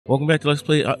Welcome back to Let's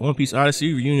Play One Piece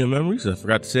Odyssey Reunion Memories. I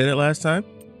forgot to say that last time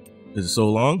because it's so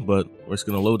long, but we're just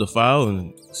going to load the file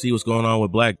and see what's going on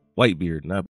with Whitebeard.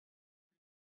 And I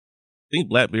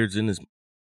think Blackbeard's in this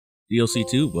DLC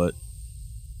too, but...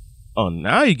 Oh,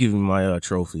 now you're giving me my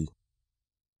trophy.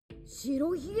 That's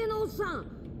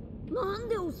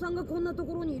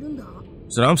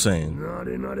what I'm saying.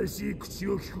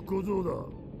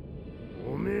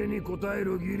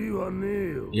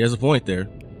 He has a point there.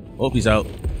 Oh, he's out.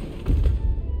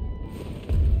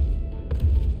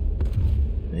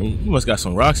 He must got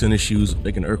some rocks in his shoes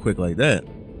making an earthquake like that.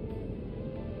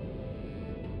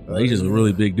 He's just a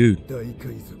really big dude.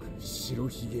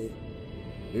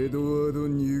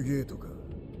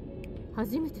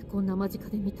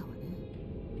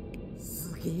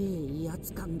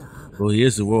 Well, he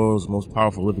is the world's most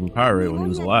powerful living pirate when he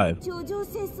was alive.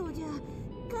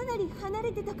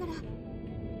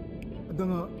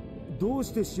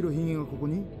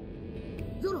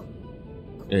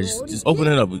 Yeah, just open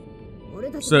it up.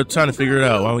 Instead of trying to figure it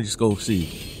out, why don't we just go see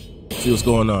what's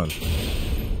going on?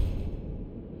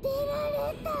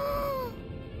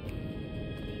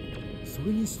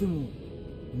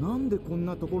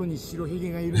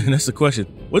 That's the question.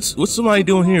 What's somebody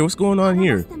doing here? What's going on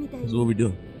here? That's what we're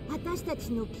doing.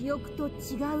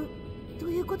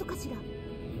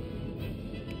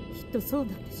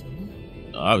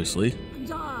 Obviously.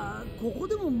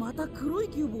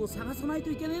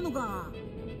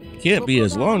 Can't be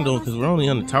as long though, because we're only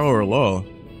on the Tower of Law.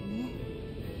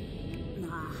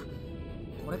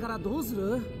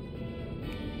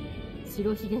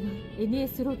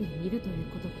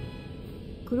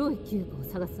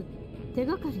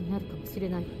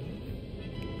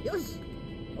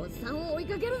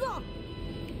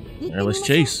 Alright, let's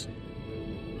chase.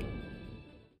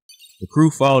 The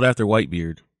crew followed after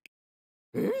Whitebeard.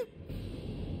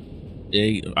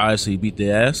 They obviously beat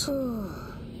their ass.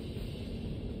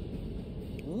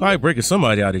 Probably breaking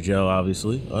somebody out of jail,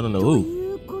 obviously. I don't know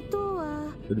who.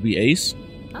 Could it be Ace?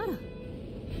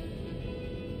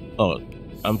 Oh,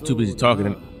 I'm too busy talking,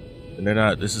 and they're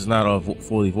not. This is not a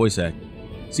fully voice act.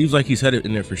 Seems like he's headed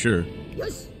in there for sure.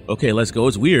 Okay, let's go.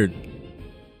 It's weird.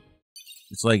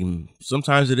 It's like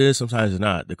sometimes it is, sometimes it's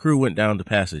not. The crew went down the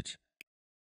passage.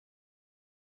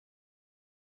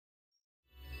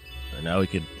 And now we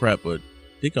can prep, but I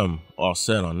think I'm all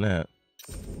set on that.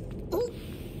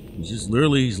 He's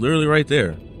literally right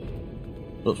there.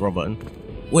 Oops, wrong button.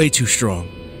 Way too strong.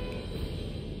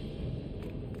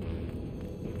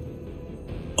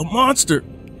 A monster.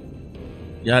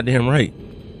 Goddamn right.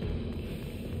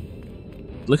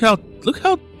 Look how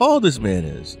tall this man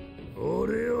is.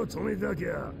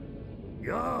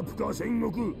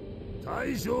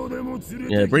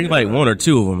 Yeah, bring like one or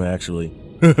two of them actually.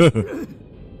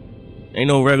 Ain't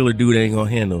no regular dude ain't gonna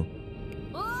handle.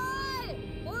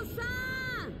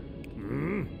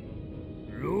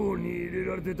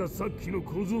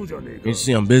 You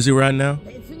see I'm busy right now?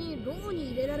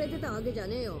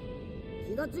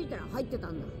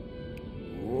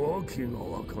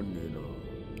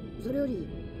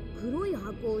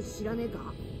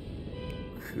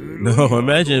 No,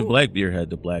 imagine if Blackbeard had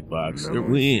the black box.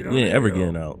 We ain't ever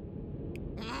getting out.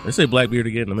 Let's say Blackbeard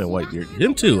again, I meant Whitebeard.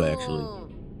 Him too, actually.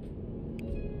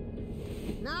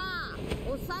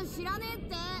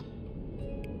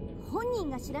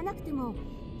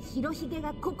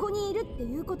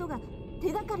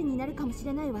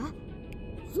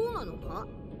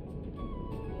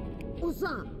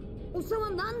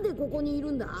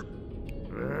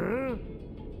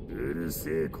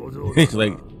 He's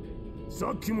like,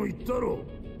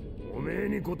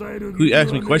 who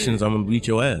ask me questions, I'm gonna beat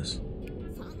your ass.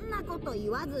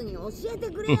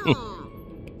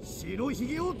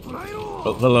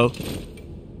 Oh, hello.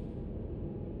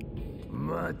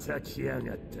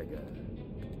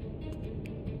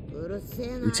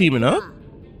 We teaming up?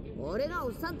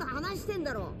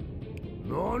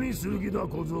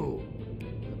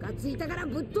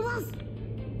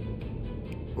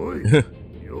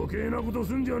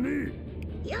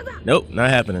 Nope, not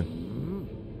happening.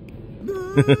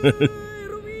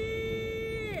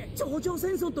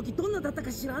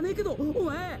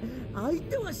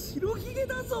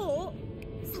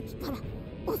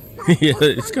 Yeah,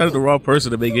 it's kind of the wrong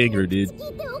person to make angry, dude.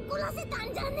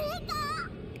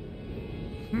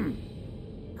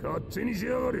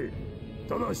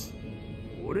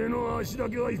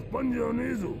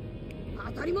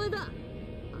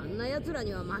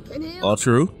 All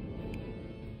true.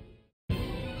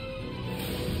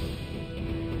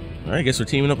 Alright, I guess we're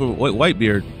teaming up with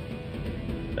Whitebeard.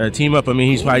 Team up, I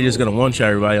mean, he's probably just gonna one-shot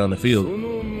everybody on the field.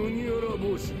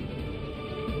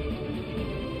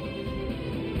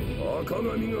 赤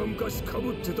髪が昔か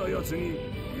ぶってたやつに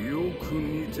よく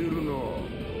似てるな。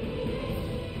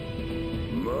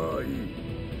まあいい。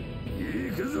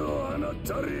行くぞあな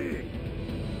たり。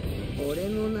俺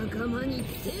の仲間に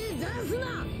手出す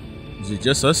な。Is it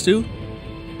just us two?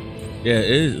 Yeah,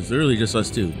 it is. It's literally just us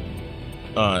two.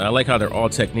 I like how they're all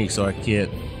techniques, so I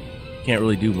can't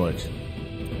really do much.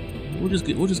 We'll just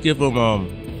give them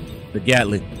the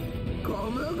Gatling.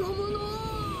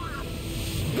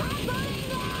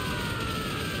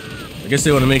 I guess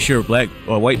they want to make sure Black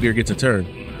or Whitebeard gets a turn.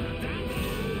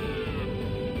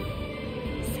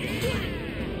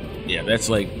 Yeah, that's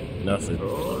like nothing.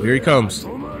 Here he comes.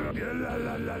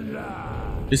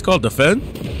 It's called Defend?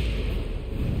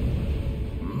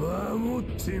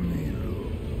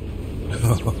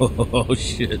 Oh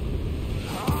shit.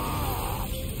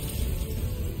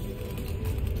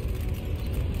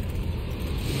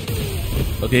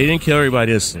 Okay, he didn't kill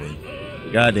everybody instantly.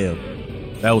 Goddamn.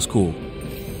 That was cool.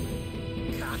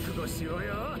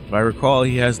 If I recall,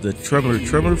 he has the tremor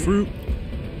fruit.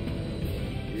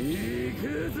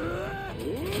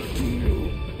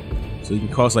 So he can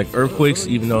cause like earthquakes,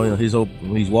 even though when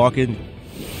he's walking,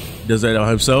 he does that on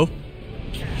himself.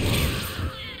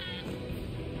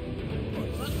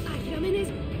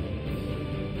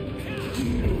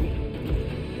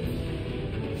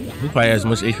 He probably has as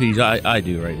much HP as I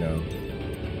do right now.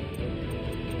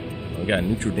 I got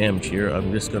neutral damage here.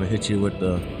 I'm just gonna hit you with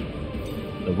the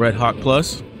Red Hawk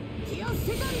Plus.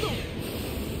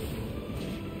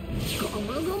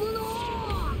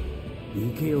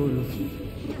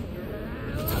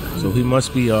 So he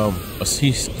must be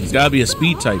he's gotta be a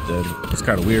speed type then. It's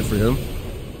kind of weird for him,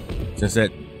 since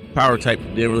that power type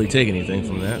didn't really take anything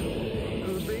from that.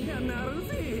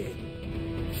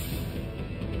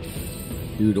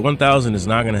 Dude, the 1000 is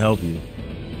not gonna help you.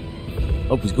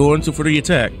 Oh, he's going for the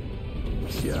attack.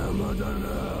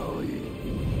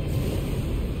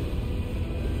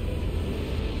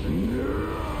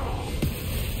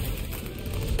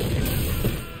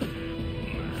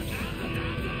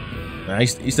 Nah,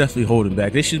 he's definitely holding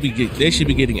back. They should be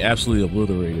getting absolutely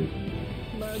obliterated.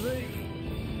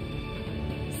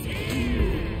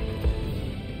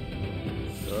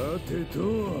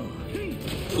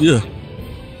 Yeah.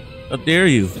 How dare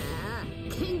you?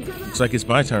 Looks like it's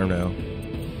my turn now.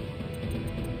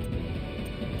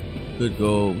 We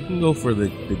can go for the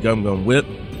Gum Whip.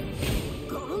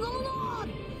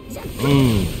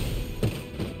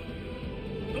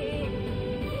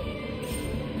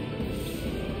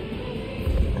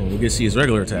 And we can see his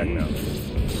regular attack now.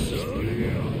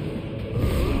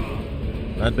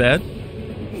 Not bad.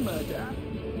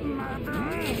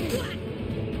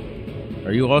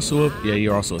 Are you also up? Yeah,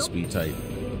 you're also a speed type.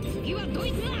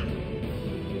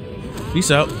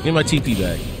 Peace out. Get my TP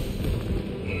back.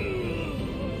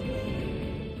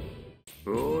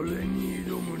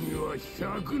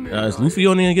 Is Luffy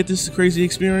only gonna get this crazy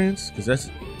experience? Because that's.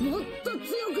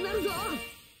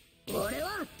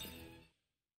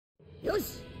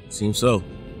 Seems so.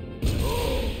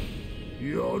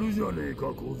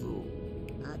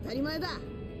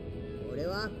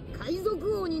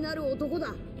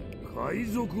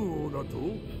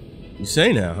 You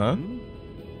say now, huh?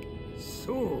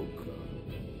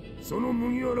 その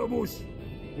麦わら帽子、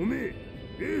おめえ、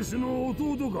エースの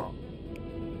弟か。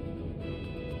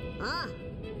ああ。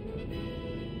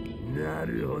な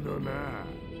るほどな。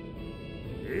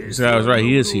So I was right,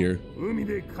 he is here. 海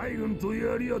で海軍と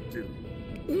やり合ってる。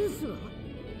エースは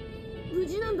無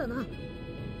事なんだな。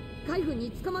海軍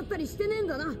に捕まったりしてねえん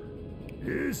だな。エ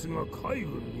ースが海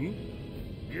軍に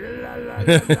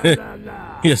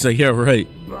？Yes, yeah, right.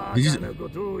 バカなこ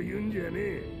とを言うんじゃね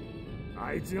え。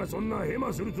あいつがそんなヘ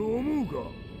マすると思うか。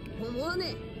思わ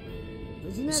ねえ。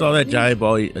Saw that giant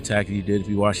ball attack he did if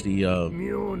you watched the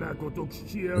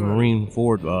Marine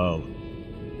Ford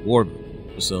war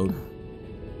episode.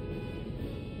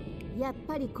 やっ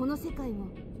ぱりこの世界も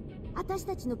私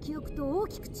たちの記憶と大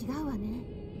きく違うわね。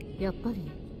やっぱ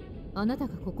りあなた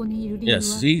がここにいる理由は。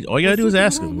Yes, see, all you gotta do is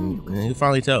ask him, and he'll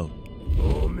finally tell.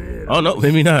 Oh no,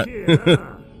 maybe not.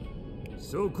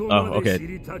 Oh, okay.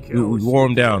 We wore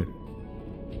him down.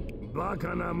 バ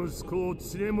カな息子を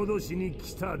連れ戻しに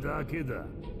来ただけだ。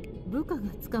部下が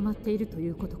捕まっているとい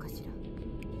うことかしら。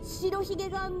白ひげ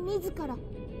が自らわ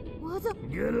ざ。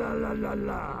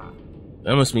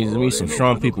That must mean there's some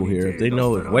strong people here. If they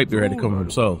know if Whitebeard had to come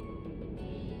himself.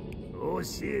 教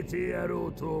えてやろ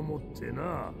うと思って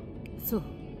な。そう。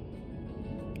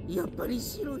やっぱり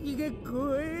白ひげ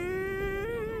怖え。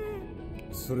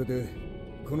それで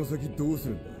この先どうす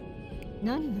るんだ。I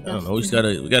don't know. We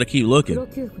gotta keep looking. プロ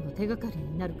給付の手がかり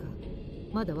になるか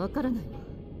まだわからないわ。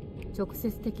直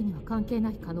接的には関係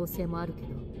ない可能性もあるけど。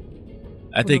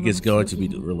I think it's going to be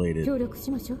related. 協力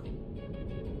しましょう。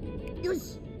よ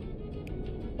し。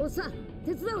おっさん、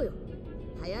手伝おうよ。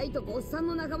早いとこおっさん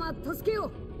の仲間助けよ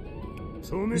う。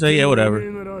So yeah, whatever.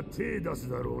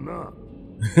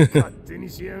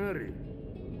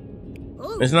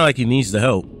 It's not like he needs the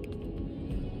help.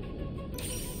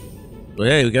 But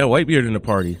hey, we got Whitebeard in the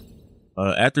party.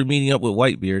 After meeting up with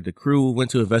Whitebeard, the crew went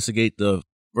to investigate the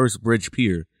first bridge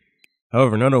pier.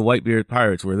 However, none of Whitebeard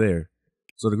pirates were there.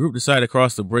 So the group decided to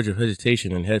cross the bridge of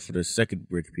hesitation and head for the second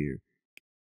bridge pier.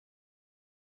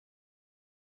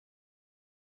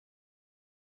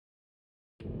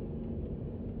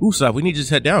 Usopp, we need to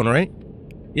just head down, right?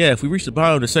 Yeah, if we reach the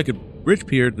bottom of the second bridge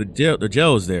pier, the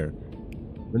jail is there.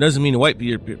 It doesn't mean the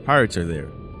Whitebeard pirates are there.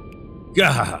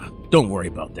 Gah! Don't worry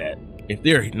about that. If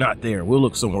they're not there, we'll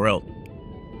look somewhere else.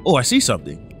 Oh, I see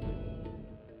something.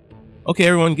 Okay,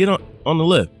 everyone, get on the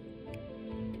lift.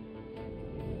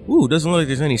 Ooh, doesn't look like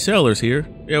there's any sailors here.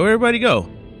 Yeah, where'd everybody go?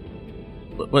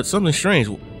 But something strange.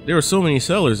 There were so many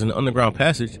sailors in the underground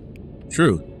passage.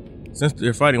 True. Since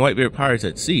they're fighting Whitebeard pirates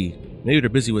at sea, maybe they're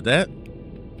busy with that?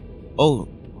 Oh,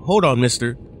 hold on,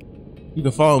 mister. You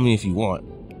can follow me if you want.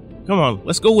 Come on,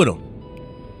 let's go with them.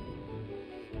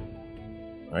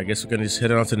 I guess we're gonna just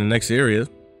head on to the next area.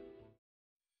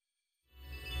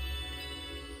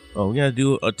 Oh, we gotta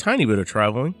do a tiny bit of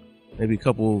traveling. Maybe a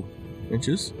couple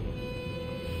inches.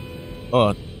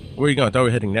 Oh, where are you going? I thought we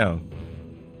were heading down.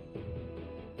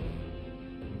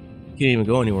 Can't even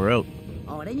go anywhere else.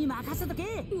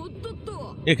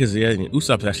 Yeah, because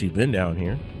Usopp's actually been down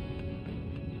here.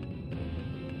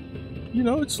 You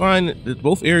know, it's fine.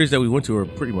 Both areas that we went to are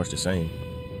pretty much the same.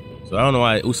 So I don't know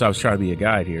why Usopp's trying to be a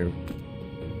guide here.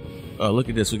 Oh, look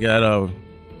at this. We got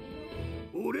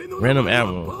random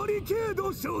admiral.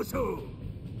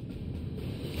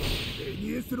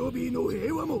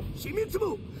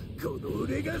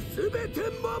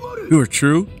 You were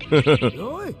true?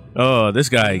 Oh, this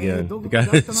guy again. The guy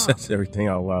that says everything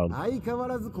out loud.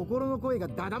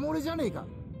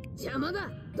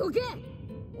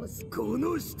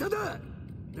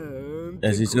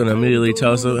 As he's gonna immediately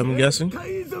tell us, I'm guessing.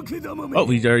 Oh,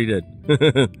 he already did.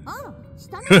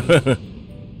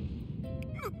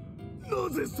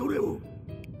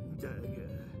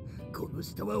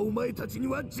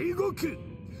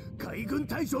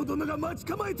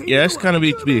 Yeah, that's kind of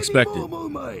to be expected.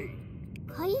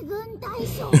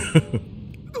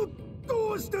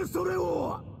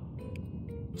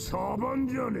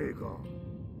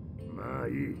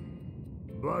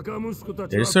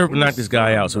 Yeah, just serve to knock this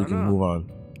guy out so we can move on.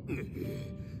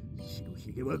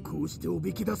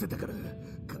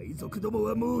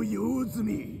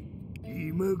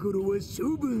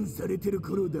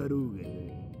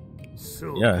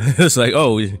 Yeah, it's like,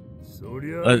 oh,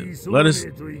 let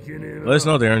us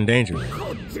know they're in danger.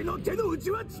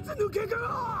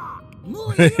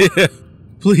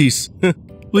 Please,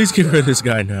 please get rid of this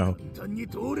guy now.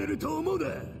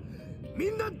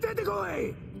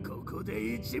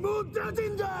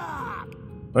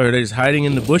 Are they just hiding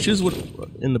in the bushes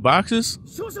in the boxes?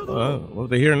 What are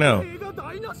they here now?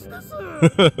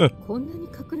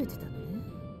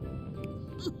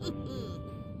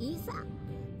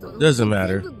 Doesn't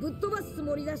matter.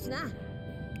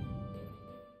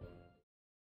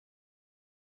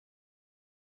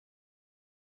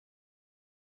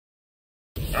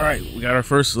 Alright, we got our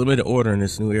first limited order in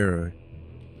this new era.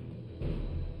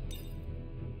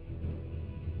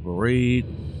 Raid.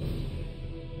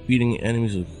 Beating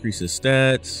enemies will increase his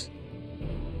stats.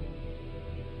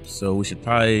 So we should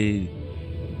probably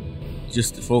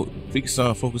just focus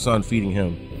on feeding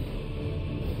him.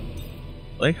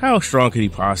 Like, how strong could he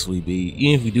possibly be,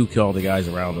 even if we do kill all the guys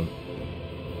around him?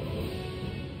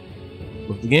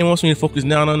 If the game wants me to focus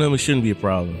down on him, it shouldn't be a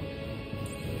problem.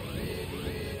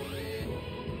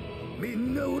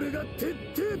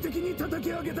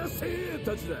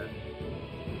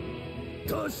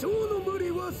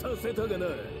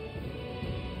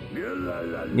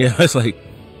 Yeah, it's like...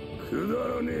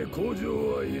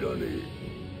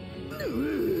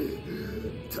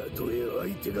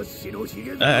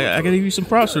 I gotta give you some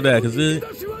props for that, because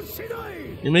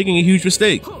you're making a huge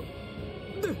mistake.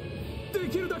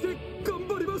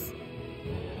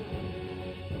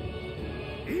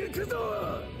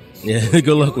 Yeah,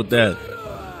 good luck with that.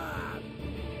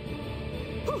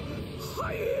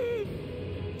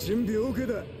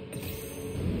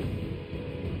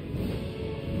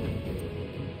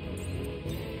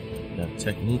 Got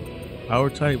technique, power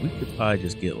type. We could probably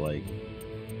just get like...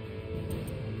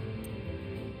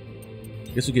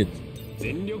 Guess we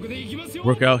could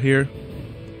work out here.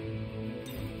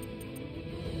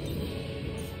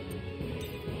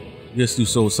 Just do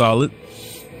so solid.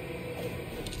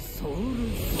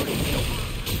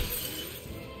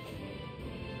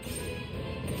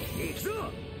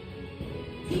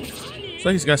 Looks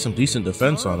like he's got some decent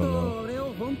defense on him though.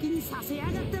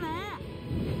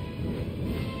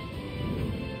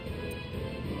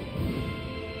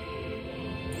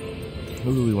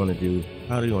 Who do we want to do?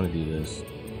 How do we want to do this?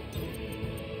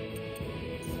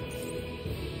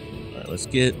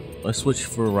 Alright, let's switch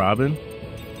for Robin.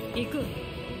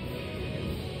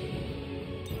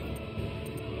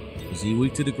 Is he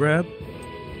weak to the grab?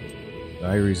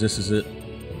 No, he resists it.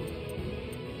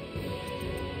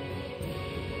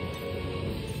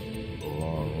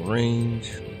 Long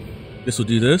range. This will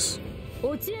do this.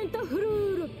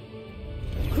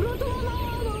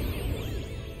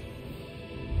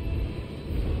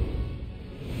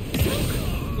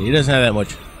 He doesn't have that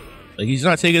much. Like, he's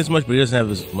not taking as much, but he doesn't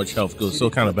have as much health. So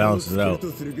it kind of balances it out.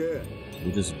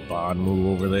 We just bond move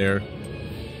over there.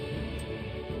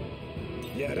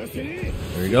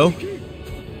 There we go.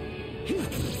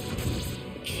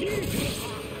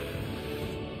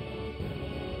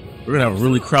 We're gonna have a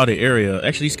really crowded area.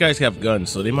 Actually, these guys have guns,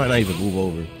 so they might not even move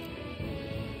over.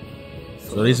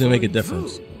 So these gonna make a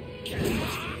difference.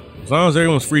 As long as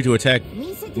everyone's free to attack,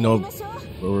 you know,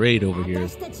 the raid over here.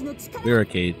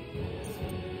 Barricade.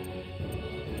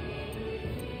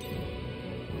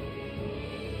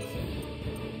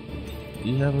 Do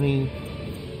you have any?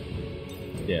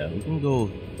 Yeah, we can go.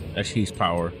 Actually, he's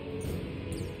power.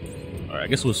 All right, I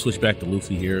guess we'll switch back to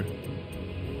Luffy here.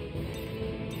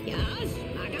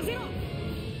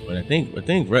 But I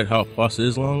think Red Hawk Boss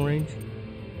is long range.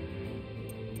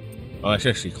 Oh, that's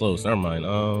actually close. Never mind.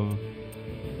 Oh,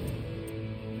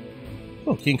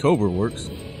 King Cobra works.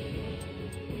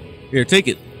 Here, take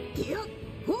it.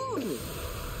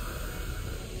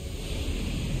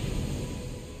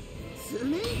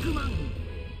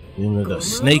 Into the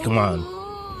Snake Man.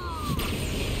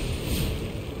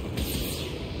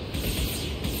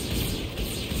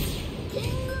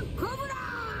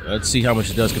 Let's see how much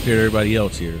it does compared to everybody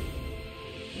else here.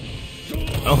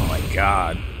 Oh my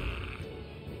god.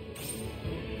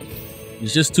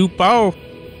 He's just too powerful.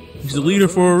 He's the leader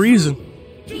for a reason.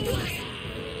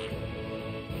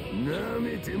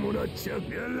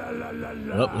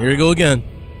 Oh, here we go again.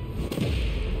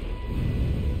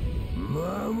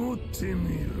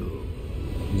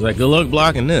 He's like, good luck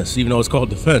blocking this, even though it's called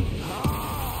defend.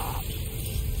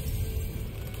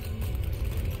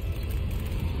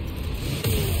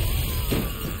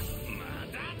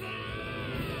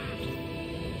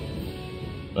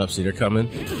 Up, see, they're coming.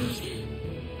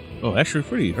 Oh, actually,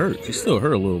 pretty hurt. She still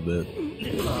hurt a little bit.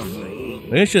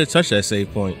 Maybe I should have touched that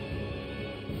save point.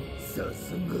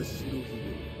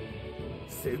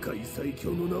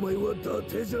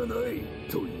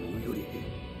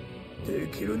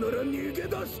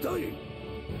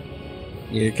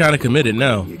 Yeah, you're kind of committed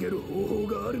now.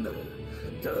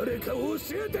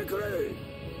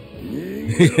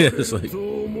 It's like,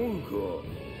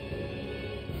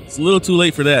 it's a little too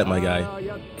late for that, my guy.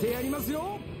 Alright,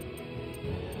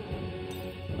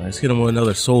 let's hit him with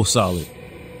another soul solid.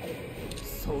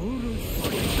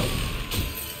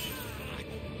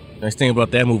 Nice thing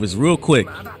about that move is real quick.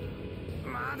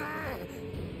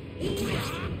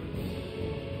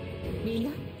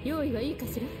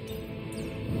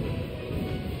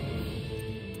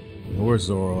 Where's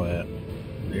Zoro at?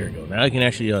 There we go. Now I can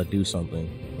actually do something.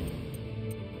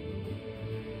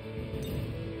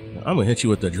 I'm gonna hit you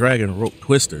with the dragon rope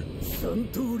twister.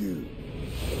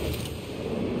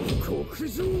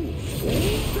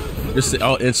 Just to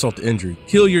out insult the injury.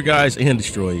 Kill your guys and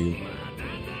destroy you.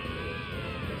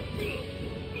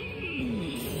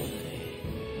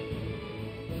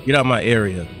 Get out my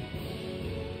area.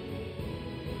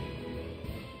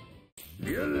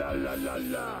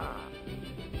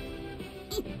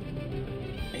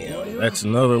 Damn, that's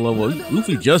another level.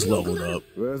 Luffy just leveled up.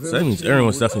 So that means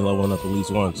everyone's definitely leveling up at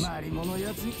least once.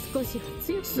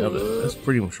 Yeah, that's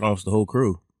pretty much almost the whole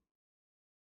crew.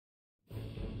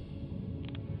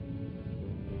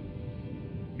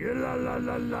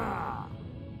 Yeah,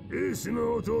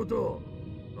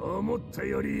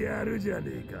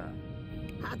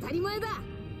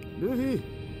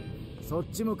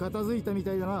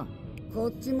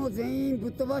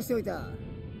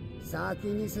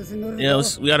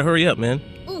 we gotta hurry up, man.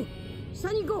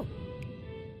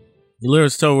 You let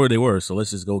us tell where they were, so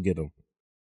let's just go get them.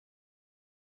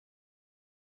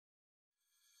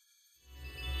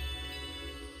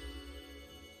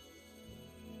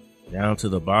 Down to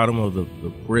the bottom of the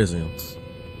prison.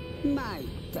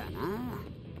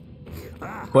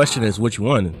 Question is which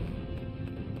one?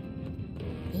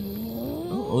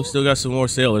 Well, we still got some more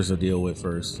sailors to deal with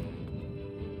first.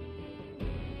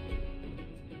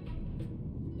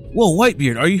 Whoa,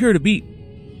 Whitebeard, are you here to beat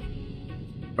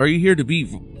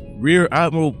Rear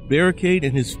Admiral Barricade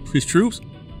and his troops?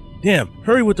 Damn,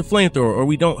 hurry with the flamethrower or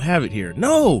we don't have it here.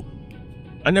 No!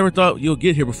 I never thought you'll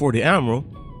get here before the Admiral.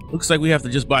 Looks like we have to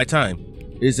just buy time.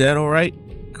 Is that alright,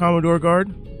 Commodore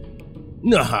Guard?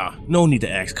 Nah, no need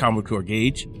to ask, Commodore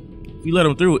Gage. If you let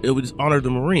him through, it would dishonor the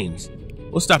Marines.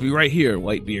 We'll stop you right here,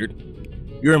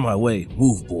 Whitebeard. You're in my way.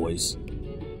 Move, boys.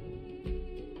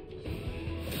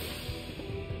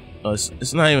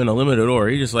 It's not even a limited order.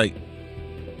 He's just like,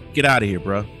 get out of here,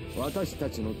 bro.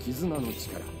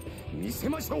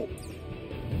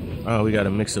 Oh, we got a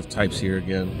mix of types here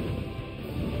again.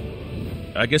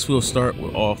 I guess we'll start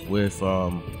off with,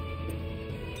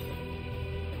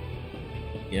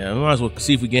 yeah, we might as well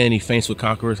see if we get any Feints with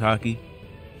Conqueror's Hockey.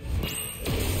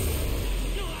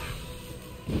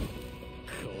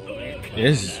 Yeah,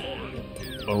 this is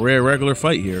a rare regular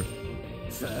fight here.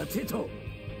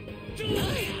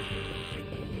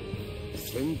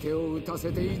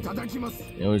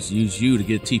 I'll just use you to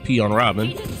get TP on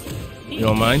Robin. You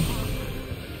don't mind?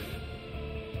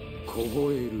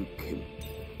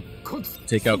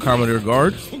 Take out Commodore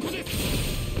Guard.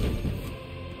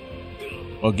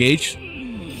 Well, Gage.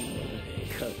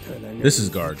 This is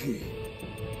Guard.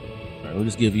 Alright, we'll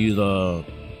just give you the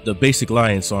basic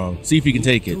Lion song. See if you can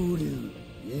take it.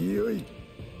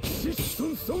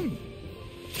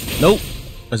 Nope,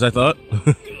 as I thought.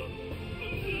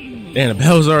 Damn, the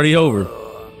battle's already over.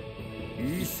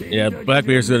 Yeah,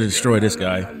 Blackbeard's gonna destroy this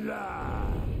guy. I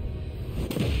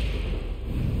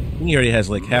think he already has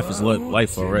like half his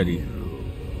life already.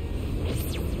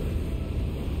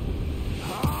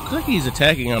 Looks like he's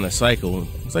attacking on a cycle.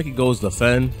 Looks like he goes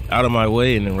defend, out of my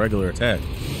way, and then regular attack.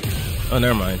 Oh,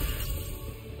 never mind.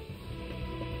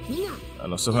 I don't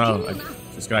know, somehow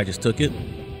this guy just took it.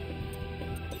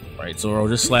 Alright, Zoro,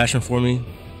 just slash him for me.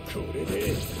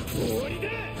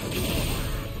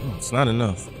 Oh, it's not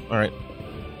enough. Alright.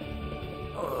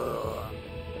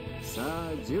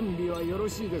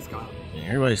 Yeah,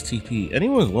 everybody's TP.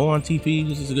 Anyone's low on TP,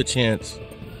 this is a good chance.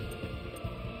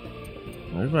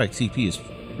 Everybody's TP is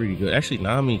pretty good. Actually,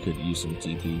 Nami could use some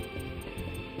TP.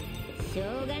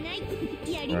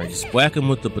 Alright, just whack him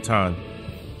with the baton.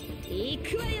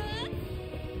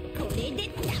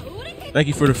 Thank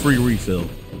you for the free refill.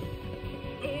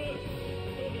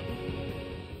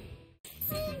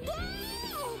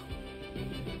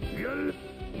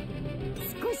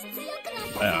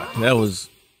 Wow, that was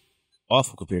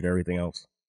awful compared to everything else.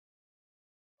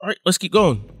 Alright, let's keep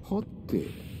going. I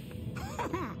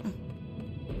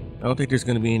don't think there's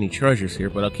going to be any treasures here,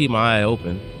 but I'll keep my eye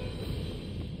open.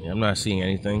 Yeah, I'm not seeing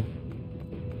anything.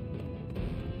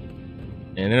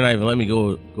 And they're not even letting me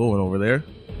going over there.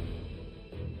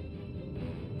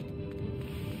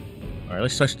 Alright,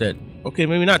 let's touch that. Okay,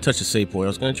 maybe not touch the save point. I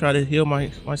was going to try to heal my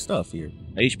stuff here.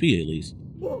 HP at least.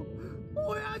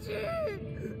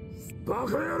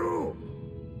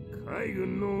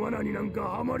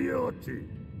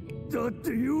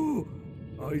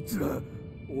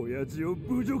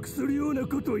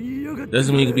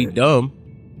 Doesn't mean you can be dumb.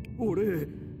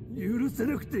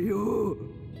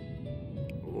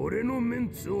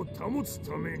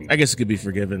 I guess it could be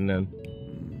forgiven then.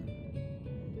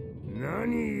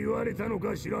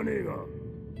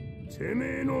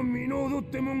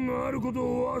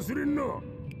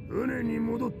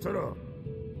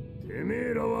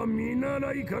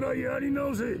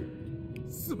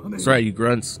 That's right, you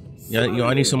grunts. Yeah,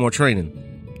 I need some more training.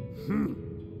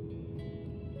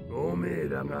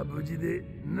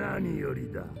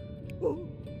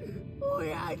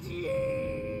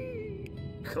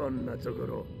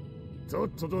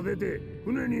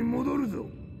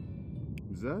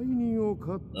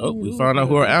 Oh, we found out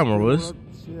who our admiral was.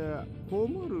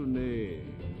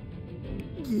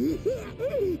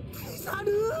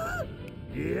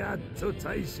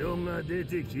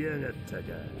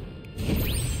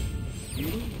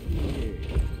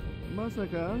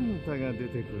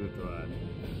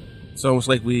 It's almost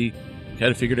like we had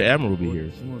to figure the admiral would be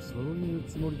here.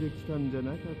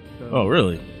 Oh,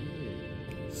 really?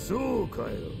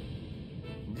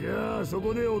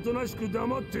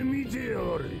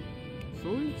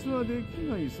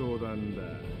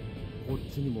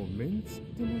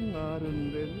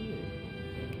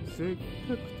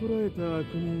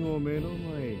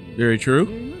 Very true.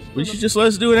 We should just let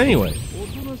us do it anyway.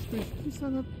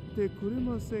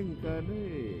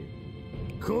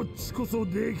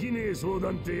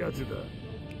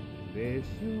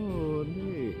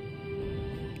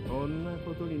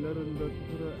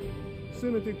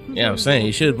 Yeah, I'm saying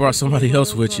you should have brought somebody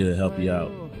else with you to help you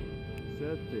out.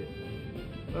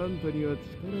 あんたには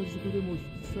力ずくでも引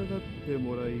き下がって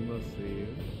もらいます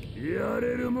よ。や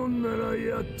れるもんなら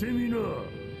やってみな。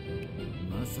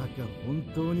まさか本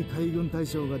当に海軍大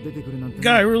将が出てくるなんて。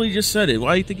Guy really just said it.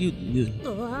 Why do you think you? お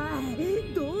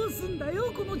い、どうすんだ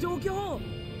よこの状況。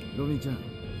ロビンちゃん、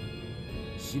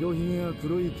白ひげが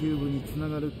黒いキューブにつな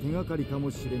がる手がかりか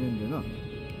もしれねえんだな。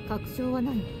確証は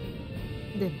ないわ。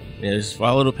でも、Yeah, just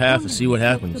follow the path and see what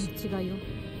happens. 違いを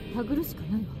探るしか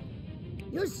ない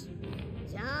わ。よし、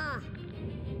じゃあ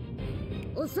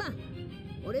おっさん、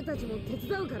俺たちも手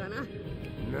伝うからな。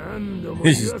何度も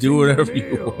Just do whatever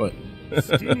you want. 好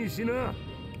きにしな。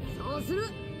そうする。や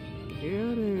れ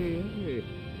やれ、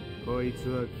こいつ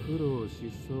は苦労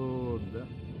しそうだ。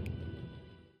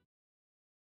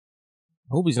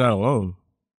I hope he's not alone.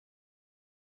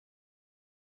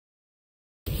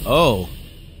 Oh.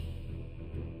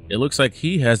 It looks like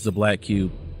he has the black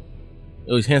cube.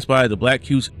 It was enhanced by the black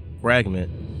cube's fragment.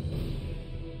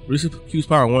 Release the cube's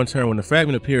power in one turn. When the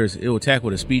fragment appears, it will attack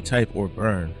with a speed type or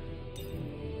burn.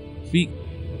 Defeat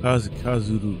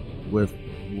Kazudu with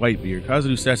Whitebeard.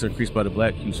 Kazudu's stats are increased by the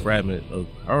black cube's fragment. A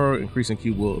power increasing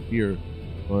cube will appear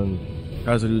when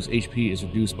Kazudu's HP is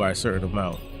reduced by a certain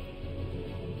amount.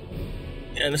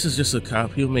 And this is just a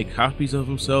copy. He'll make copies of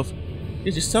himself.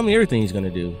 Yeah, just tell me everything he's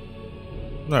gonna do.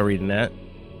 I'm not reading that.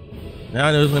 Now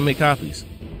I know he's gonna make copies.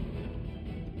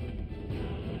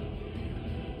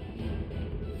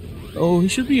 Oh, he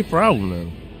should be a problem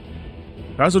then.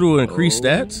 Kazudu will increase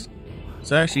stats?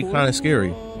 It's actually kind of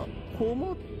scary.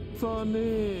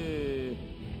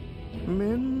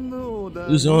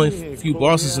 These are the only few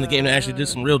bosses in the game that actually did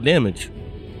some real damage.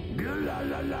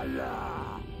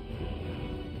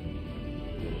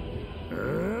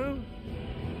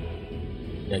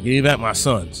 Yeah, give me back my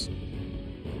sons.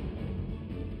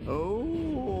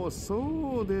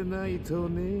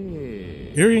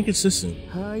 Very inconsistent.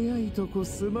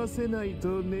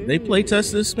 They play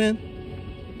test this, man?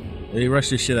 They rush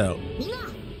this shit out.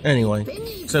 Anyway,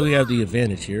 so we have the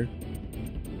advantage here.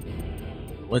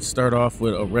 Let's start off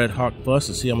with a Red Hawk Plus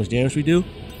and see how much damage we do.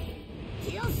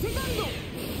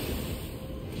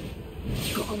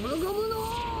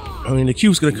 I mean, the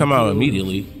cube's gonna come out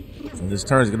immediately. And this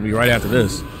turn is gonna be right after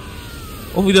this.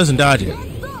 Hope he doesn't dodge it.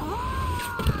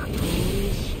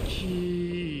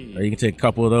 You can take a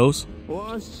couple of those.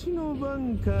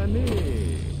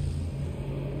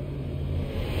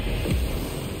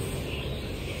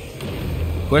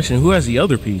 Question, who has the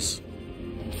other piece?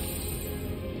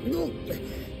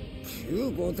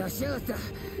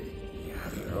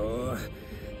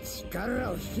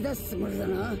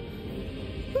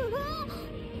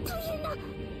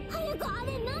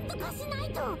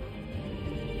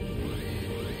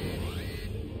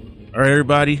 Alright,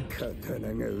 everybody.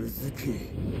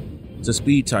 It's a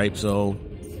speed type, so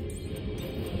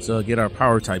let's get our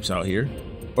power types out here.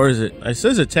 Or is it? It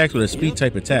says attack with a speed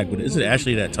type attack, but is it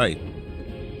actually that type?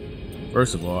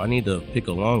 First of all, I need to pick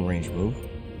a long range move.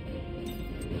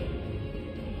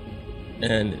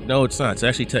 And no, it's not. It's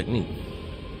actually technique.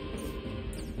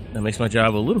 That makes my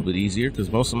job a little bit easier because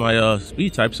most of my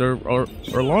speed types are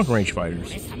long range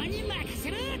fighters.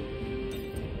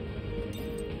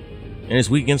 And it's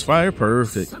weak against fire.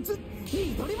 Perfect.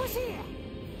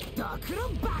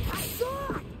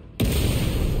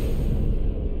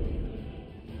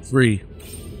 Free.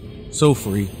 So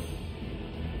free.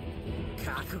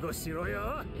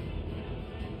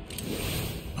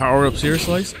 Power up Sear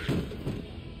Slice.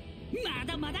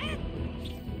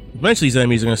 Eventually these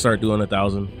enemies are going to start doing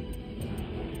 1,000.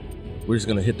 We're just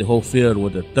going to hit the whole field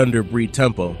with the Thunder Breed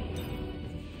tempo.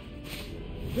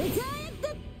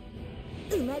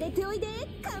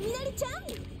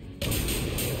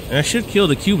 And I should kill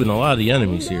the cube in a lot of the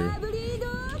enemies here.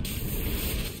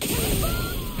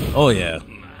 Oh yeah.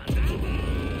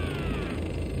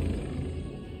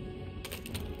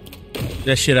 Get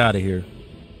that shit out of here.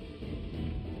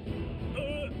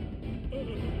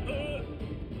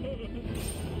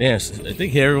 Yeah, I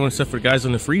think everyone except for guys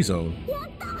in the free zone.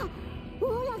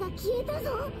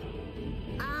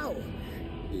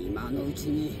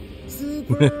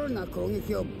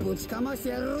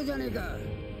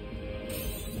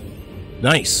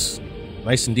 Nice.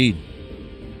 Nice indeed.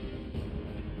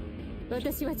 Alright,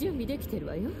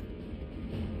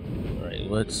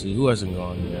 let's see. Who hasn't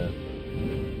gone yet?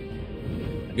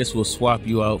 I guess we'll swap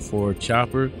you out for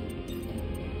Chopper.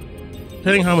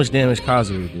 Depending how much damage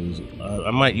Kazuya does, I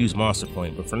might use Monster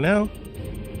Point, but for now,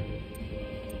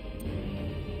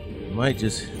 might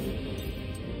just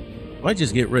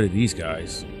get rid of these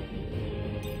guys,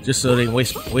 just so they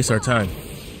waste our time.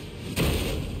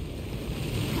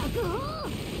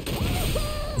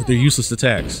 with their useless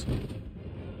attacks.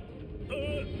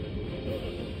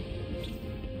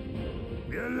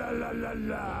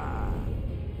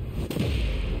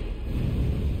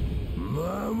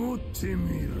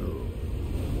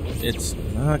 It's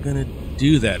not gonna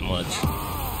do that much.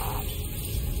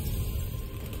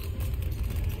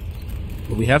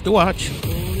 But we have to watch.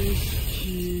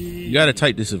 You got a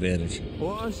tight disadvantage.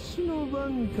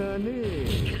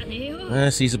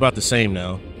 See, he's about the same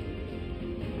now.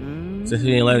 Since he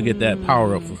didn't let him get that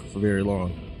power up for very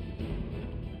long.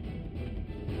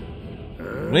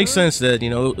 It makes sense that, you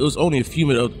know, it was only a few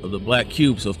minutes of the black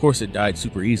cube, so of course it died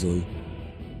super easily.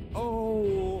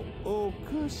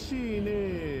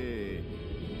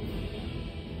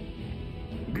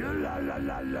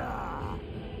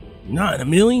 Not in a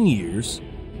million years.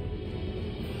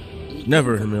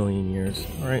 Never in a million years.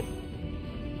 Alright.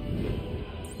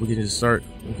 We can just start.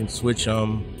 We can switch,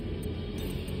 wrong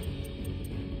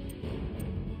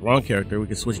character. We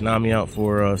can switch Nami out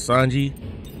for, Sanji.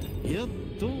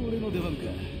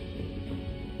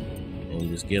 And you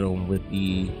just get him with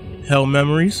the hell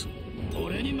memories.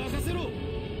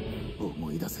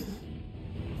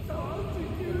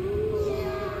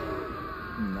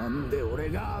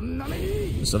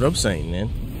 That's what I'm saying, man.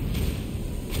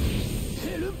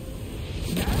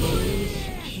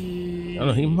 I don't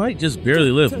know, he might just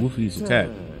barely live Luffy's attack.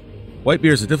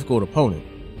 Whitebeard's a difficult opponent.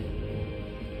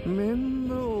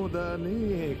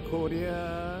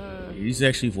 He's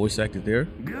actually voice acted there.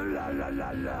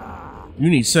 You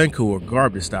need Senku or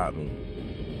Garb to stop me.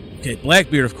 Okay,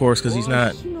 Blackbeard, of course, because he's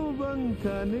not.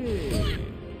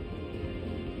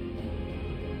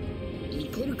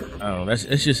 I don't know.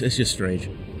 It's just strange.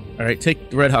 All right, take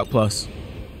the Red Hawk Plus.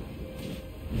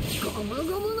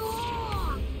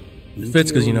 It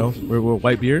fits because, you know, we're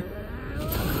Whitebeard.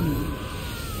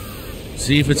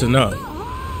 See if it's enough.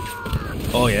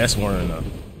 Oh yeah, that's more than enough.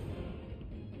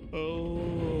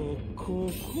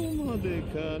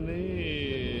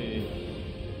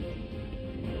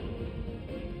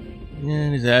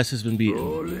 And his ass has been beaten.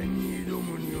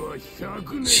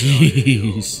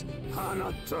 Jeez.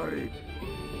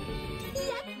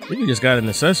 I think we just got an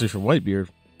accessory from Whitebeard.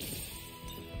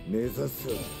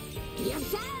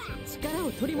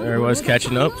 Everybody's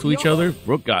catching up to each other.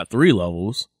 Brook got 3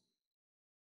 levels.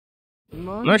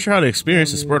 I'm not sure how the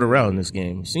experience is spread around in this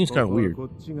game. It seems kind of weird.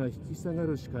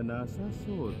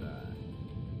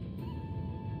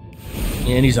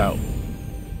 And he's out.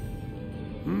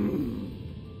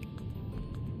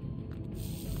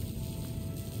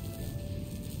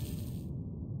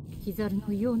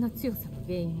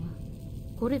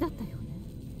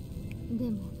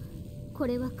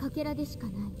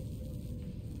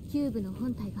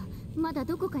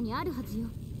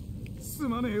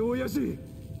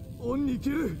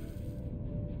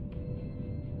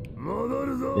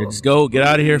 Yeah, just go, get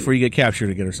out of here before you get captured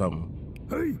again or something.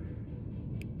 Hey.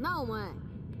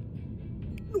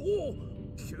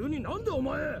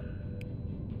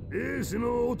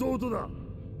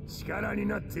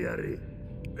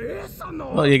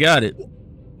 Oh, you got it.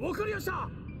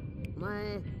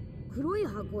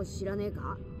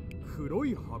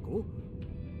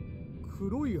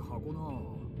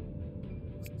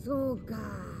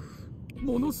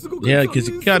 Yeah, because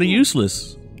it's kind of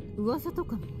useless.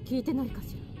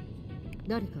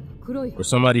 Or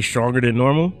somebody stronger than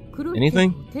normal?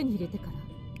 Anything?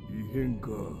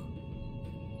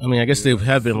 I mean, I guess they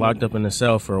have been locked up in a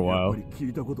cell for a while.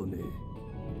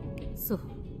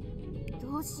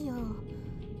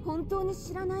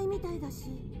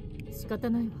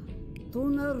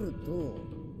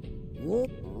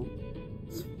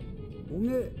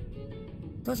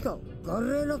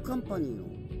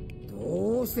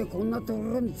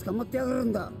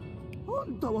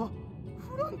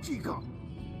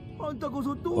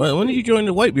 Well, when did you join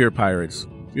the Whitebeard Pirates?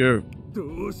 You're...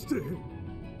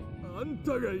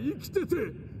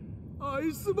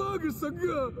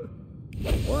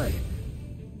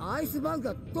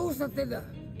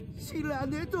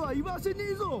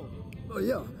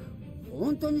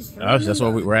 that's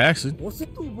what we were asking.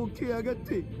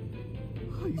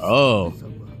 Oh.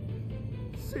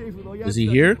 Is he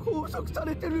here?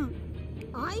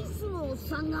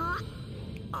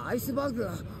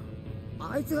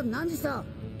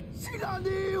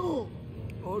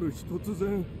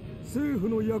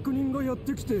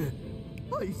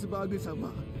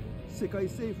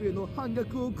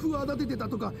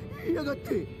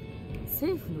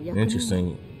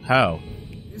 Interesting. How?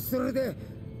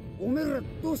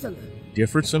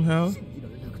 Different somehow?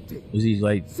 Is he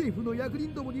like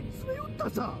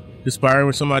conspiring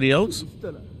with somebody else?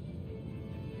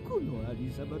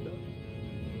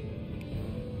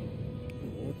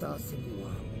 ターセブン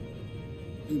は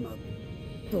今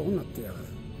どうなってやがる。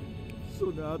そ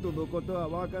の後のことは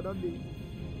わからねえ。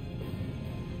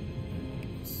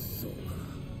そうか。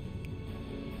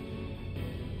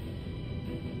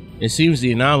 It seems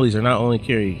the anomalies are not only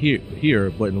carried here,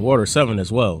 but in Water 7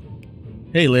 as well.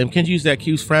 Hey, Lim, can't you use that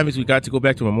Q's fragments we got to go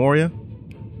back to Memoria?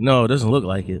 No, it doesn't look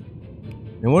like it.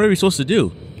 Then what are we supposed to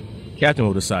do? Captain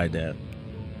will decide that.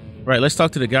 Right, let's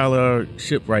talk to the Galar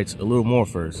shipwrights a little more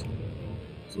first.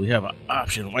 So we have an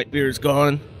option. Whitebeard's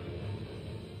gone.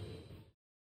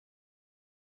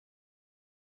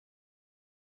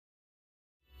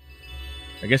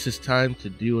 I guess it's time to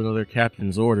do another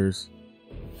captain's orders.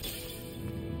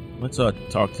 Let's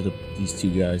talk to these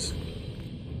two guys.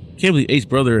 Can't believe Ace's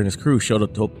brother and his crew showed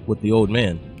up with the old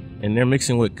man, and they're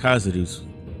mixing with Kazudu's.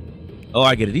 Oh,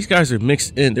 I get it. These guys are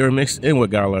mixed in. They're mixed in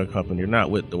with Galar Company. They're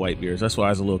not with the Whitebeards. That's why I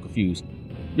was a little confused.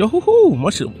 Yo, hoo-hoo!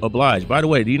 Much obliged. By the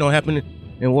way, do you know what happened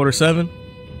in Water 7?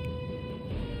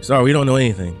 Sorry, we don't know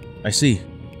anything. I see.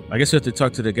 I guess we have to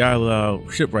talk to the Galar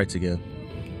shipwrights again.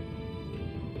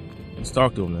 Let's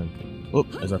talk to him then.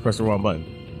 Oop, as I pressed the wrong button.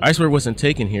 Iceberg wasn't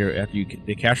taken here after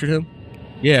they captured him?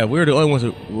 Yeah, we were the only ones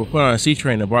that were put on a sea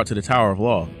train and brought to the Tower of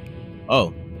Law.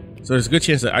 Oh, so there's a good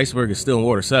chance that Iceberg is still in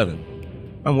Water 7.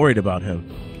 I'm worried about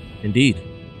him. Indeed.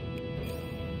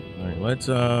 Alright, let's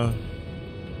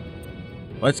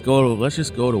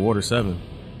just go to Water 7.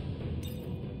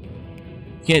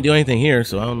 Can't do anything here,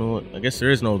 so I don't know what, I guess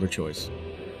there is no other choice.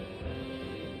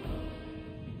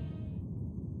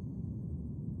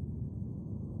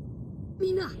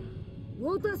 Mina,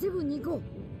 Water 7に行こう。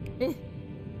え、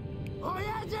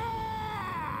親父！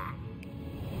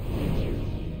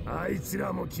あいつ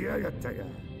らも来やがったか。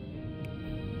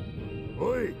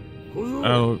おい、小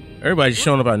僧。Everybody's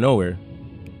showing up out of nowhere.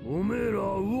 おめえらウ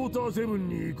ォーターセブン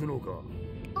に行くのか。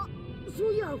あ、そ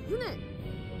ういや船。ね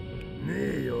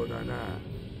えようだな。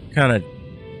Kind of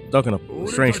stuck in a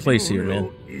strange place here, man.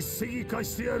 一隻貸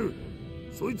してやる。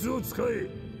そいつを使え。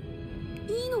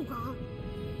いいのか？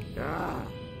あ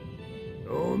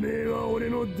あ。おめえは俺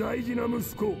の大事な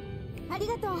息子。あり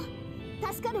がとう。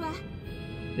助かるわ。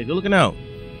Hey, good looking out.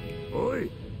 おい、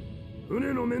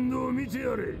船の面倒を見て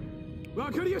やれ。わ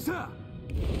かりやした。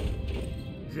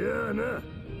じゃあな、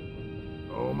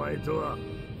お前とは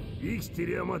生きて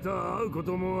りゃまた会うこ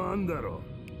ともあんだろ。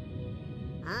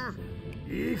ああ、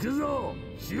行くぞ、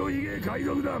白ひげ海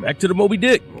賊団。Back to the Moby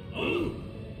Dick.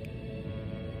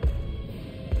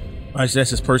 Alright, so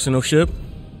that's his personal ship.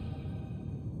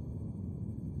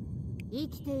 生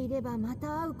きていればま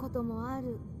た会うこともあ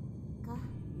るか。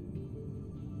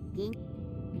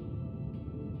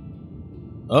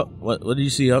Oh, what did you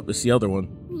see up? It's the other one.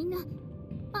 みんな、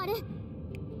あれ、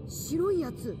白い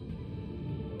やつ。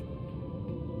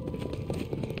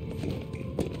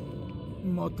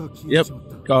また消え Yep, ちまっ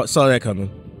た。saw that coming.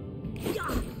 いや、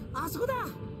あそこだ。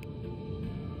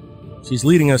 She's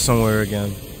leading us somewhere again.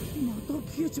 また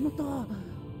消えちまった。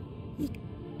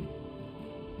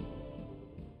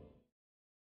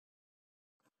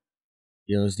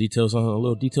Yeah, there's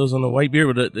little details on the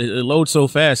Whitebeard, but it loads so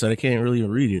fast that I can't really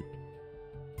even read it.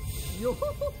 よほ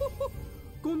ほほほ、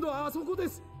今度はあそこで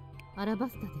す。アラバ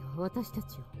スタでは私た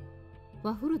ちを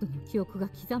ワフルドの記憶が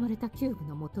刻まれたキューブ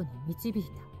のもとに導いた。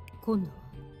今度は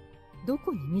ど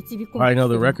こに導き込む？ I know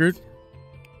the record.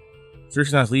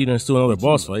 Tristan's not leading us to another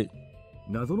boss fight.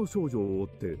 謎の少女を追っ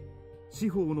て四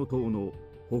方の塔の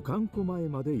保管庫前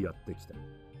までやってきた。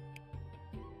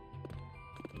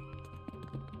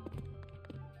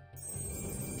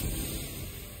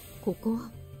ここは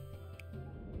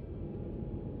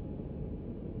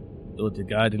What the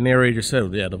guy, the narrator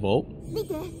said, yeah, the vault. 見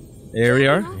て。 There we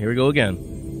are. Here we go again.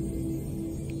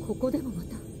 ここでもま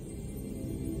た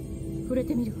触れ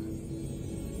てみるわ。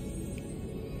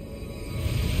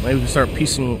 Maybe we can start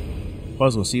piecing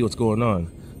puzzle and see what's going on.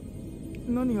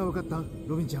 何が分かった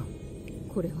ロビンちゃん。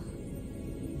これは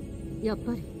やっ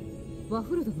ぱりワ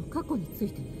フルドの過去につい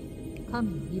て神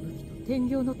の息吹と天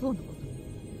行の塔のことに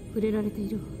触れられてい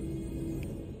るわ。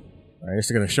 Alright, I guess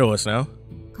they're gonna show us now.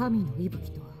 神の息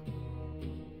吹とは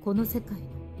この世界の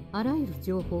あらゆる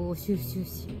情報を収集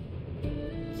し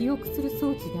記憶する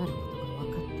装置であることが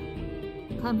分かっ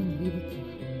た。神の息吹は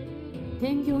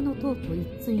天行の塔と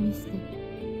一対にして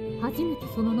初めて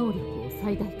その能力を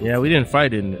最大化。 Yeah, we didn't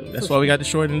fight it. That's why we got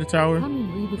destroyed in the tower 神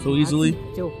の息吹 so easily.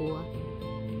 の情報は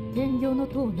天行の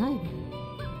塔内部に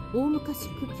大昔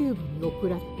クキューブに送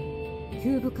られキ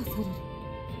ューブ化される。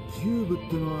キューブっ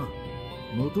てのは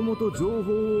もともと情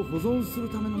報を保存する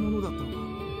ためのものだったの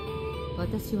か。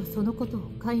私はそのことを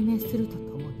解明するとと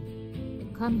もに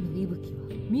神の息吹は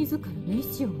自らの意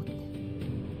志を持って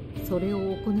それを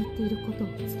行っていることを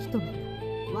突き止め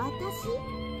た。私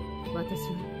は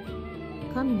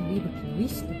神の息吹の意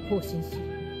志と交信し、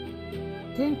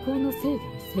天候の制御に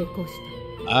成功し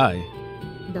た。I.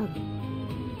 だが、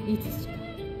いつしか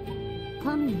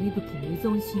神の息吹に依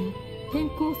存しない天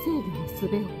候制御の術を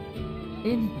得ね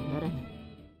ばならない。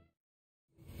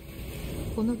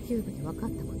このキューブで分かっ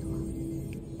たことは、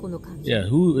この感じ。Yeah,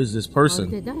 who is this まる person?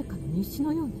 で誰かの日誌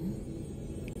のようね。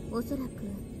おそらく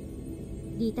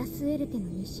リタスエルテの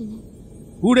日誌ね。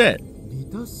 Who that? リ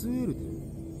タスエルテ。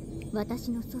私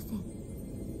の祖先、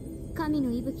神の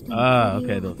息吹との Ah,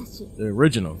 交 okay, 流を果たし、 the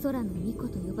original. 空の巫女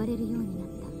と呼ばれるようになっ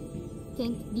た。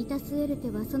リタスエルテ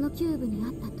はそのキューブにあ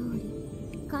った通り、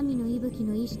神の息吹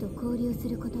の意志と交流す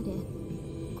ることで、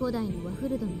古代のワフ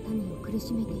ルドの民を苦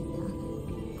しめていた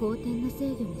後天の制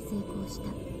御に成功した。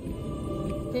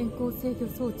天候制御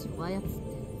装置を操って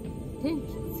天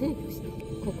気を制御して、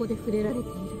ここで触れられている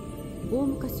大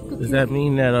昔ク Does that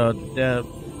mean that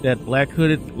that black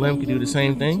hooded limb could do the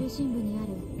same 中 thing? 心部にある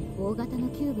大型の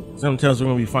キューブよ。 Some tells we're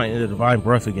gonna be fighting the divine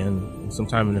breath again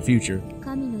sometime in the future.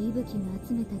 神の息吹が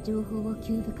集めた情報を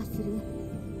キューブ化する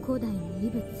古代の遺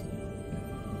物。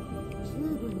キュ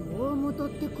ーブの大元っ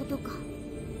てことか。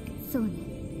そうね。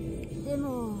で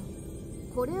も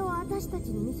これを私た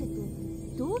ちに見せて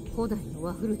どう？古代の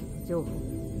ワフルドの情報、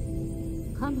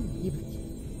神の息吹、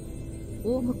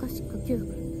大昔クキュー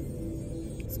ブ。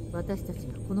私たち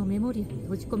がこのメモリアに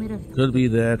閉じ込められた。 Could be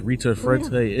that Rita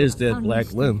Frete is that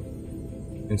black limb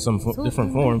in some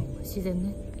different form. 自然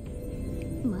ね。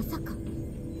まさか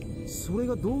それ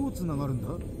がどうつながるんだ？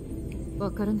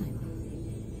わからないわ。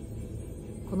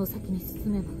この先に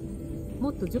進めば、も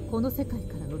っとこの世界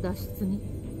からの脱出に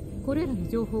これらの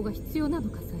情報が必要なの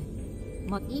かさえ。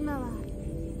今は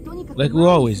とにかく Like we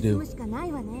always do. 前に進むしかな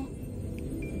いわね。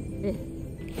え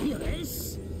え。よ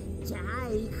し、じゃあ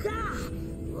行くか。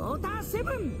ウォーターセ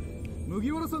ブン。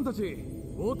麦わらさんたち、ウ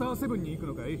ォーターセブンに行く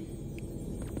のかい？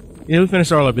 Yeah, we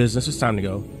finished all our business. It's time to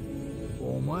go.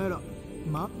 お前ら、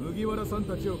麦わらさん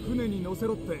たちを船に乗せ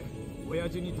ろって親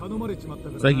父に頼まれちまったか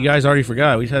ら It's like you guys already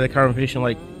forgot. We just had that conversation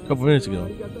like a couple minutes ago. あ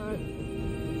りがたい。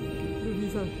ルビ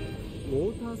ーさん、ウ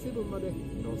ォーターセブンまで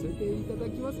乗せていただ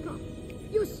きますか。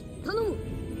よし、頼む。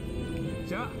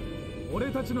じゃあ、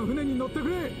俺たちの船に乗ってく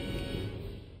れ。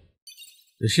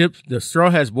 The Straw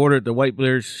Hats boarded the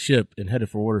Whitebeard's ship and headed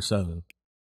for Order 7.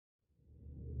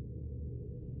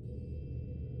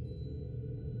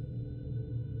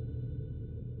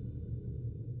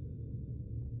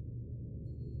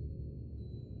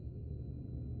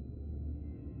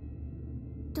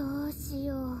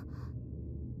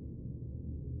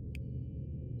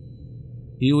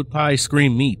 He would probably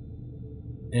scream meat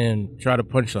and try to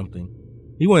punch something.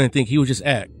 He wouldn't think, he would just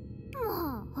act.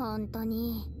 もう本当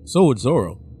に。 So would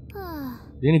Zoro.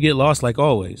 Then he'd get lost like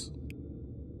always.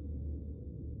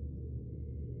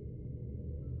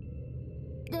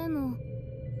 でも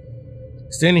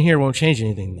Standing here won't change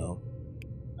anything though.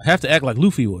 I have to act like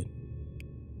Luffy would.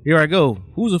 Here I go.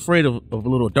 Who's afraid of a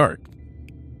little dark?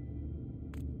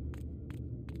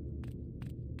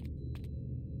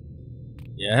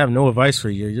 Yeah, I have no advice for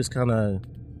you. You're just kind of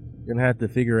gonna have to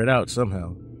figure it out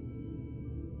somehow.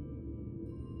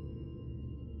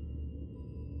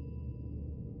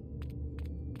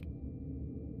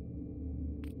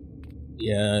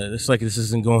 Yeah, it's like this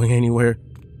isn't going anywhere.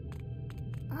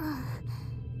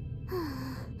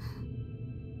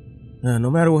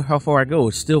 No matter how far I go,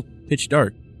 it's still pitch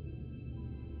dark.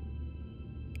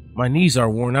 My knees are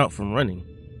worn out from running.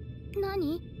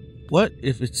 何？ What?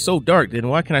 If it's so dark, then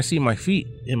why can I see my feet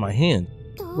in my hand?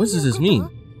 What does this mean?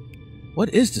 What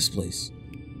is this place?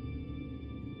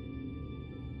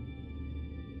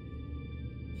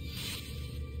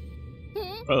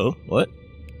 Uh-oh, what?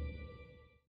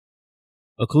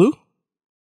 A clue?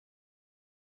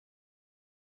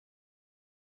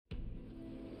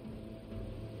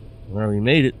 Well, we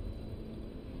made it.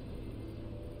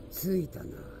 着いた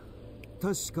な。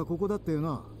確かここだったよ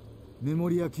な。メモ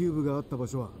リアキューブがあった場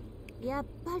所は。やっ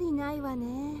ぱりないわ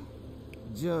ね。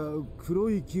じゃあ黒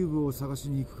いキューブを探し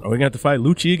に行くか。 Are we gonna have to fight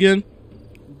Lucci again?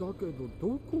 だけど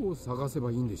どこを探せ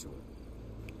ばいいんでしょう。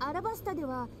アラバスタで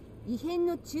は異変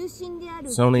の中心である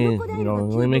It's only, クロコダイルが you know,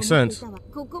 キ it ュー only ブを持 makes ってい sense. たわ。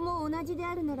ここも同じで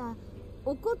あるなら、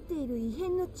起こっている異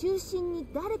変の中心に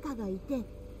誰かがいて、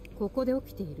ここで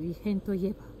起きている異変とい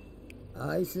え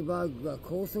ば、アイスバーグが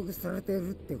拘束されてい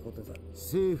るってことだ。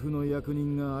政府の役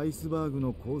人がアイスバーグ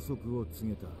の拘束を告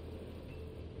げた。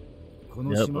こ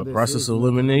の Yep, 島 a で process of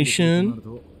elimination.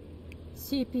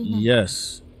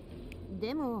 CP9。Yes.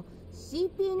 でも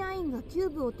CP9 がキュー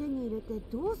ブを手に入れて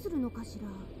どうするのかし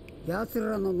ら。奴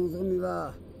らの望み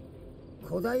は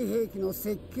古代兵器の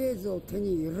設計図を手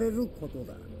に入れること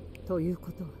だ。という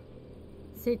ことは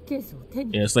設計図を手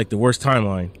に。 Yeah, it's like the worst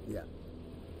timeline. いや、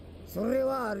それ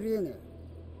はありえねえ。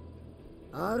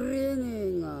ありえ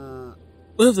ねえが。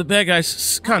What if the bad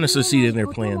guys kind of succeeded in their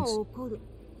plans? こ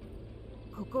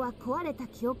こは壊れた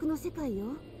記憶の世界よ。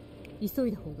急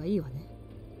いだ方がいいわね。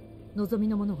望み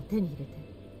のものを手に入れて。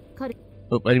彼。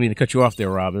 Oh, I didn't mean to cut you off there,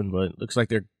 Robin, but it looks like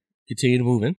they're continuing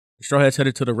moving. The Straw Hats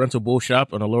headed to the rental bull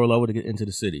shop on the lower level to get into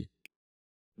the city.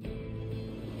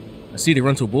 I see the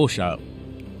rental bull shop.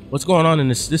 What's going on in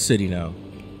this city now?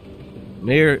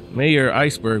 Mayor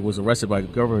Iceberg was arrested by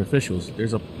government officials.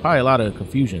 There's probably a lot of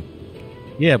confusion.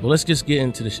 Yeah, but let's just get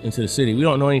into the city. We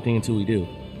don't know anything until we do.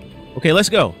 Okay, let's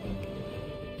go.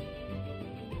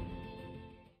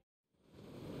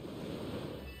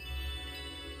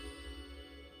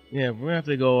 Yeah, we're gonna have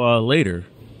to go later.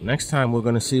 Next time we're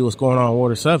gonna see what's going on in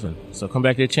Water 7. So come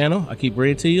back to the channel. I keep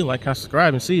bringing it to you. Like,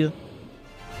 subscribe, and see ya.